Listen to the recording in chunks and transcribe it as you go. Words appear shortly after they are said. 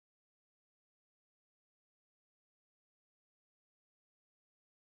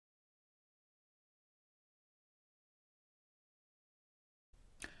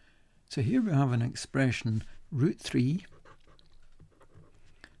So here we have an expression root 3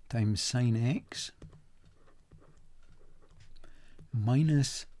 times sine x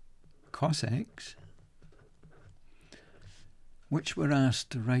minus cos x, which we're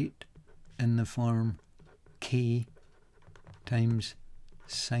asked to write in the form k times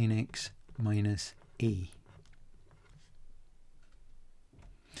sine x minus a.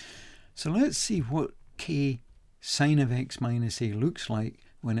 So let's see what k sine of x minus a looks like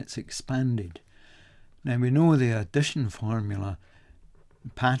when it's expanded. Now we know the addition formula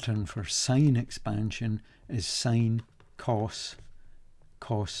pattern for sine expansion is sine, cos,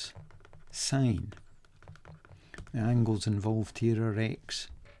 cos, sine. The angles involved here are x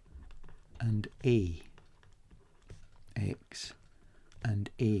and a. X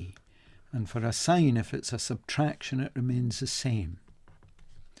and a. And for a sine, if it's a subtraction, it remains the same.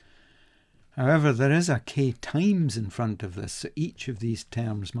 However, there is a k times in front of this, so each of these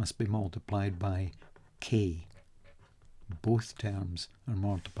terms must be multiplied by k. Both terms are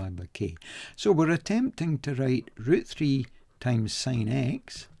multiplied by k. So we're attempting to write root 3 times sine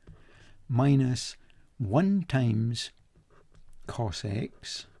x minus 1 times cos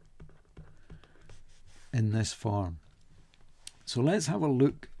x in this form. So let's have a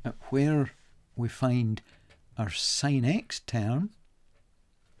look at where we find our sine x term.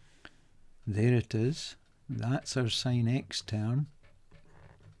 There it is. That's our sine x term.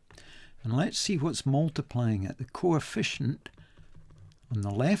 And let's see what's multiplying it. The coefficient on the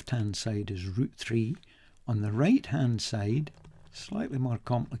left-hand side is root 3. On the right-hand side, slightly more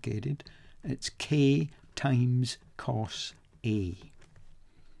complicated, it's k times cos a.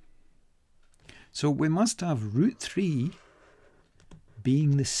 So we must have root 3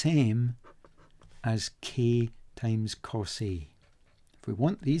 being the same as k times cos a. If we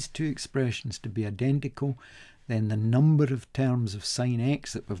want these two expressions to be identical, then the number of terms of sine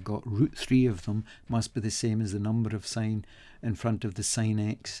x that we've got, root 3 of them, must be the same as the number of sine in front of the sine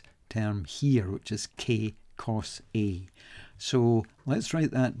x term here, which is k cos a. So let's write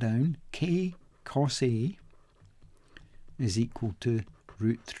that down. K cos a is equal to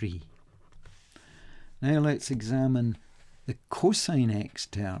root 3. Now let's examine the cosine x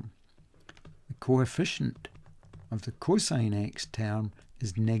term. The coefficient of the cosine x term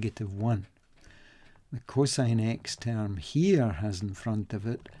is -1. The cosine x term here has in front of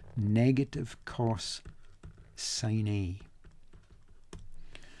it negative cos sine a.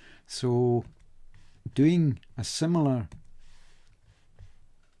 So doing a similar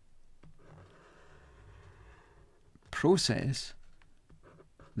process,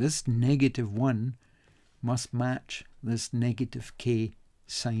 this -1 must match this negative k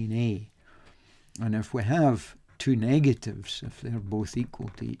sine a. And if we have two negatives, if they're both equal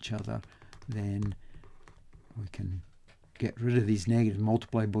to each other, then we can get rid of these negatives,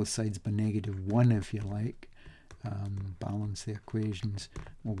 multiply both sides by -1 if you like, balance the equations.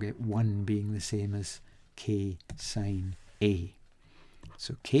 We'll get 1 being the same as k sine a.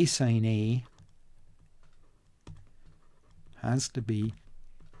 So k sine a has to be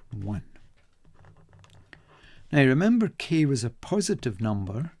 1. Now remember, k was a positive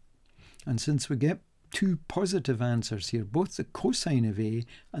number, and since we get two positive answers here, both the cosine of a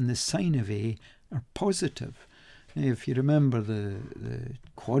and the sine of a are positive. Now, if you remember the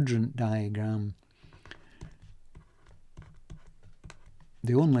quadrant diagram,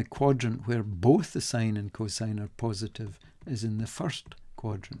 the only quadrant where both the sine and cosine are positive is in the first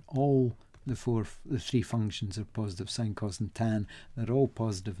quadrant. All the three functions are positive: sine, cos and tan. They're all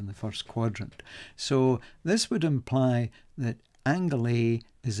positive in the first quadrant. So this would imply that angle A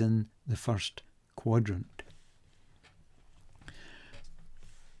is in the first quadrant.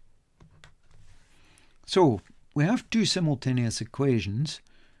 So we have two simultaneous equations.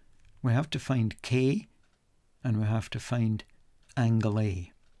 We have to find k and we have to find angle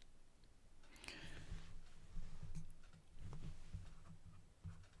A.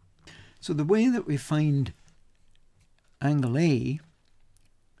 So the way that we find angle A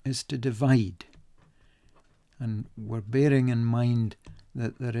is to divide. And we're bearing in mind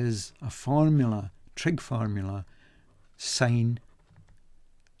that there is a formula, trig formula, sine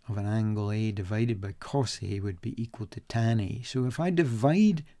of an angle A divided by cos A would be equal to tan A. So if I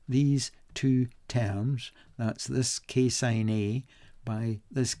divide these two terms, that's this k sine A by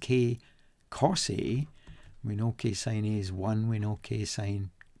this k cos A, we know k sine A is 1, we know k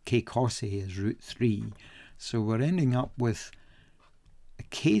cos A is root 3. So we're ending up with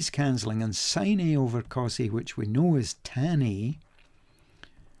k's cancelling, and sine A over cos A, which we know is tan A,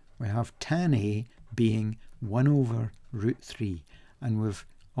 we have tan A being 1 over root 3. And we've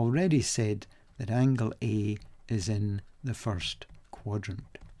already said that angle A is in the first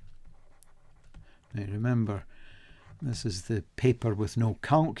quadrant. Now remember, this is the paper with no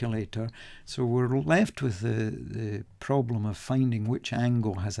calculator, so we're left with the problem of finding which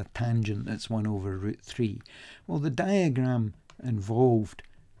angle has a tangent that's 1 over root 3. Well, the diagram involved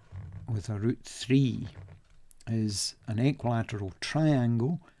with a root 3 is an equilateral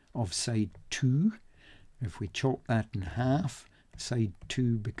triangle of side 2. If we chop that in half, side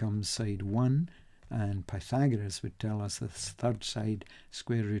 2 becomes side 1, and Pythagoras would tell us this third side,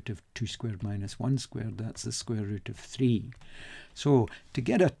 square root of 2 squared minus 1 squared, that's the square root of 3. So to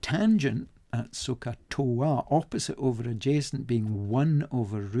get a tangent at Sohcahtoa, opposite over adjacent, being 1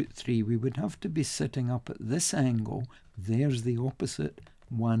 over root 3, we would have to be sitting up at this angle. There's the opposite,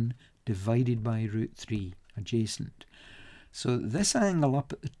 1 divided by root 3, adjacent. So this angle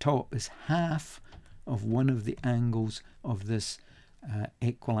up at the top is half of one of the angles of this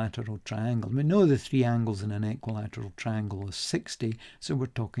equilateral triangle. We know the three angles in an equilateral triangle is 60, so we're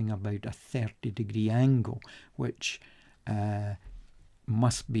talking about a 30-degree angle, which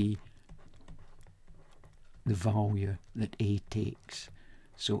must be the value that A takes.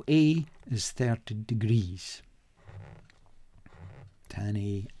 So A is 30 degrees.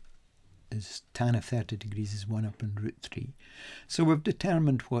 Tan of 30 degrees is 1 up in root 3. So we've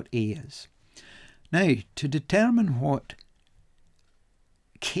determined what A is. Now, to determine what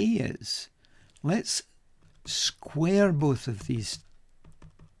K is, let's square both of these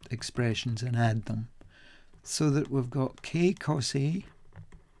expressions and add them, so that we've got K cos A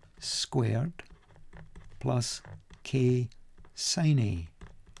squared plus K sin A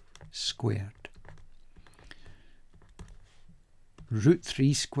squared. Root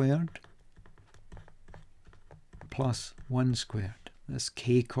 3 squared plus 1 squared. This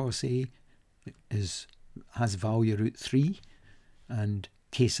K cos A has value root 3, and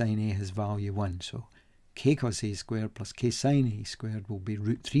K sin A has value 1. So K cos A squared plus K sin A squared will be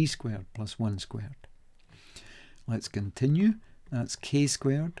root 3 squared plus 1 squared. Let's continue. That's K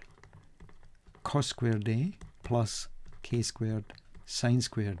squared cos squared A plus K squared sin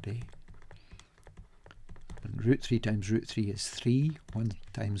squared A. And root 3 times root 3 is 3. 1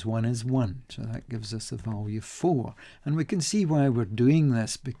 times 1 is 1. So that gives us the value 4. And we can see why we're doing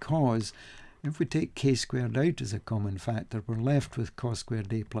this, because if we take K squared out as a common factor, we're left with cos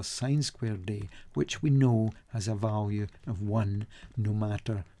squared A plus sin squared A, which we know has a value of 1 no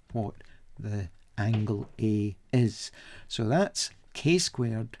matter what the angle A is. So that's K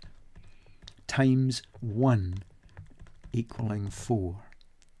squared times 1 equaling 4.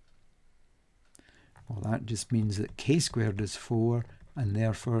 Well, that just means that K squared is 4, and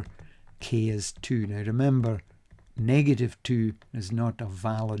therefore K is 2. Now remember, negative 2 is not a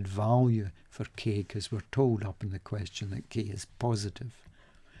valid value for K, because we're told up in the question that K is positive.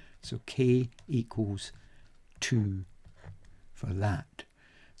 So K equals 2 for that.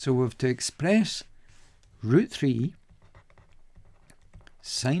 So we have to express root 3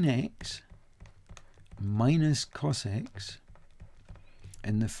 sin x minus cos x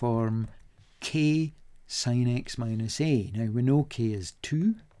in the form K sin x minus A. Now we know K is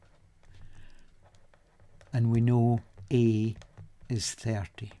 2, and we know A is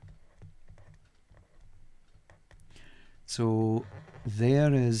 30. So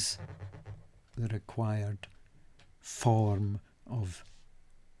there is the required form of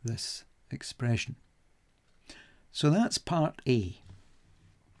this expression. So that's part A.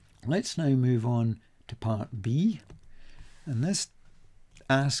 Let's now move on to part B, and this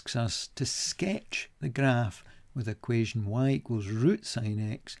asks us to sketch the graph with equation y equals root sin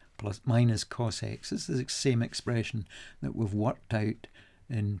x plus minus cos x. This is the same expression that we've worked out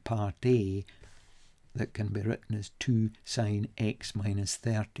in part A, that can be written as 2 sin x minus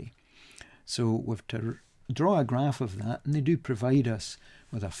 30. So we've to draw a graph of that, and they do provide us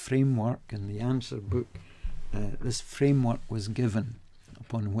with a framework in the answer book. This framework was given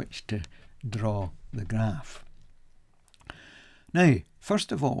upon which to draw the graph. Now,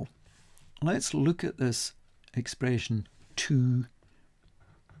 first of all, let's look at this expression 2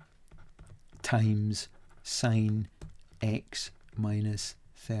 times sin x minus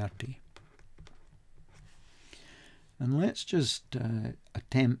 30. And let's just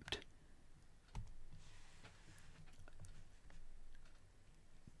attempt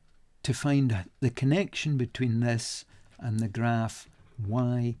to find the connection between this and the graph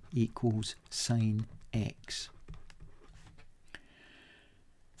y equals sin x.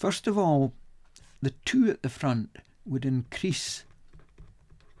 First of all, the 2 at the front would increase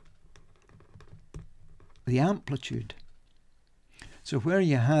the amplitude. So where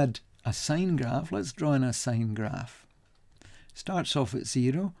you had a sine graph, let's draw in a sine graph. Starts off at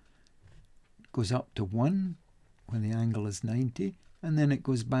 0, goes up to 1 when the angle is 90, and then it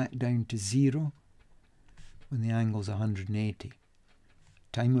goes back down to 0 when the angle's 180.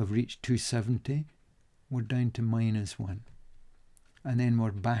 Time we've reached 270, we're down to -1. And then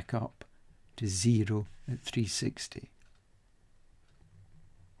we're back up to 0 at 360.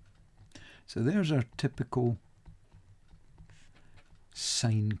 So there's our typical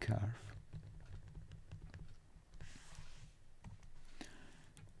sine curve.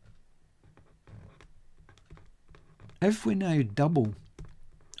 If we now double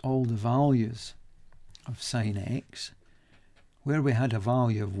all the values of sine x, where we had a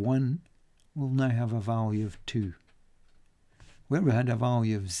value of 1, we'll now have a value of 2. Where we had a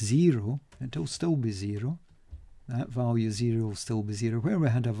value of 0, it'll still be 0. That value 0 will still be 0. Where we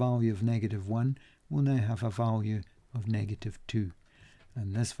had a value of -1, we'll now have a value of -2.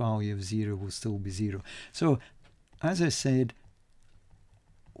 And this value of 0 will still be 0. So, as I said,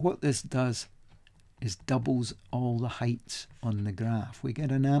 what this does is doubles all the heights on the graph. We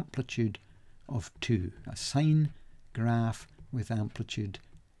get an amplitude of 2, a sine graph with amplitude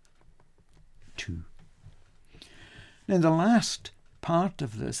 2. Now the last part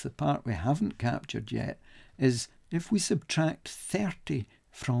of this, the part we haven't captured yet, is if we subtract 30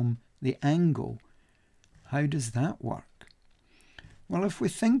 from the angle, how does that work? Well, if we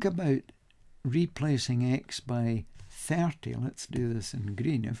think about replacing x by 30, let's do this in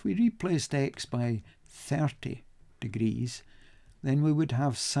green. If we replaced x by 30 degrees, then we would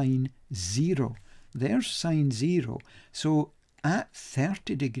have sine 0. There's sine 0. So at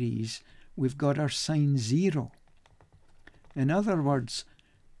 30 degrees, we've got our sine 0. In other words,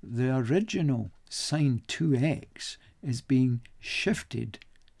 the original sine 2x is being shifted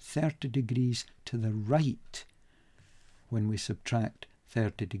 30 degrees to the right when we subtract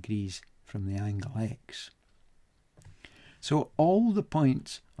 30 degrees from the angle x. So all the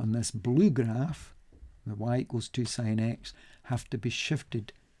points on this blue graph, the y equals 2 sine x, have to be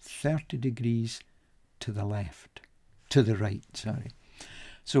shifted 30 degrees to the left, to the right, sorry.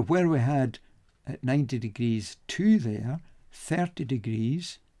 So where we had at 90 degrees 2 there, 30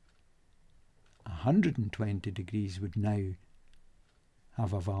 degrees, 120 degrees would now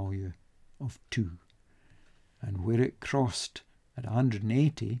have a value of 2. And where it crossed at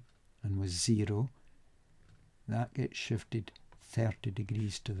 180 and was 0, that gets shifted 30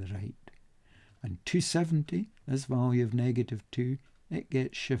 degrees to the right. And 270, this value of -2, it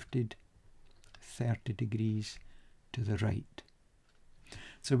gets shifted 30 degrees to the right.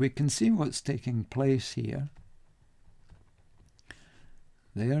 So we can see what's taking place here.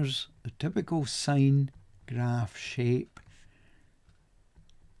 There's a typical sine graph shape.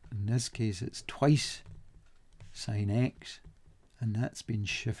 In this case it's twice sine x, and that's been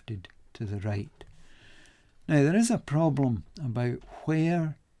shifted to the right. Now there is a problem about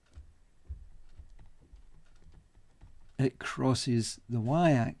where it crosses the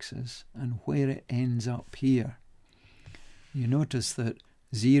y-axis and where it ends up here. You notice that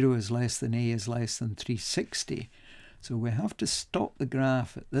 0 is less than a is less than 360. So we have to stop the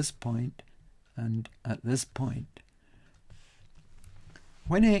graph at this point and at this point.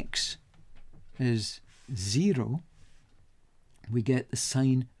 When x is 0, we get the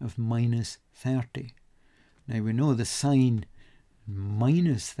sine of -30. Now we know the sine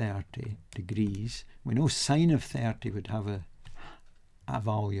 -30 degrees. We know sine of 30 would have a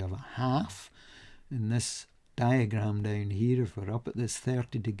value of 1/2. In this diagram down here, if we're up at this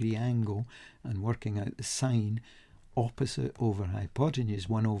 30-degree angle and working out the sine, opposite over hypotenuse,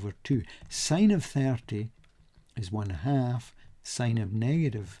 1/2. Sine of 30 is 1/2. Sine of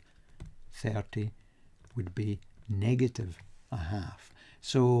 -30 would be -1/2.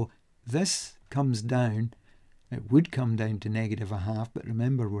 So this comes down, it would come down to -1/2, but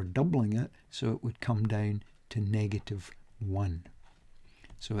remember we're doubling it, so it would come down to -1.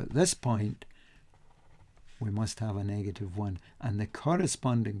 So at this point, we must have a -1, and the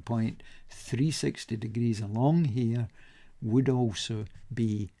corresponding point 360 degrees along here would also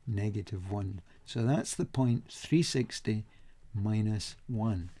be -1. So that's the point 360 minus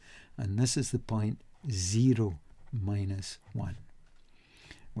 1, and this is the point 0 minus 1.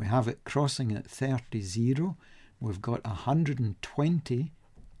 We have it crossing at 30, 0. We've got 122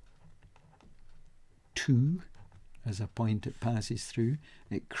 as a point it passes through.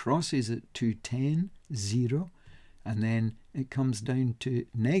 It crosses at 210, 0, and then it comes down to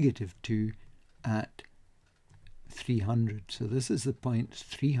 -2 at 300. So this is the point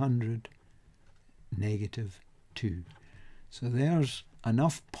 300, -2. So there's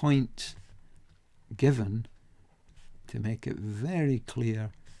enough points given to make it very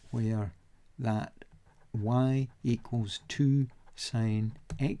clear where that y equals 2 sine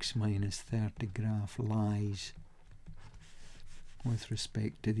x minus 30 graph lies with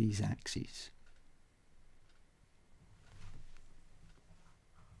respect to these axes.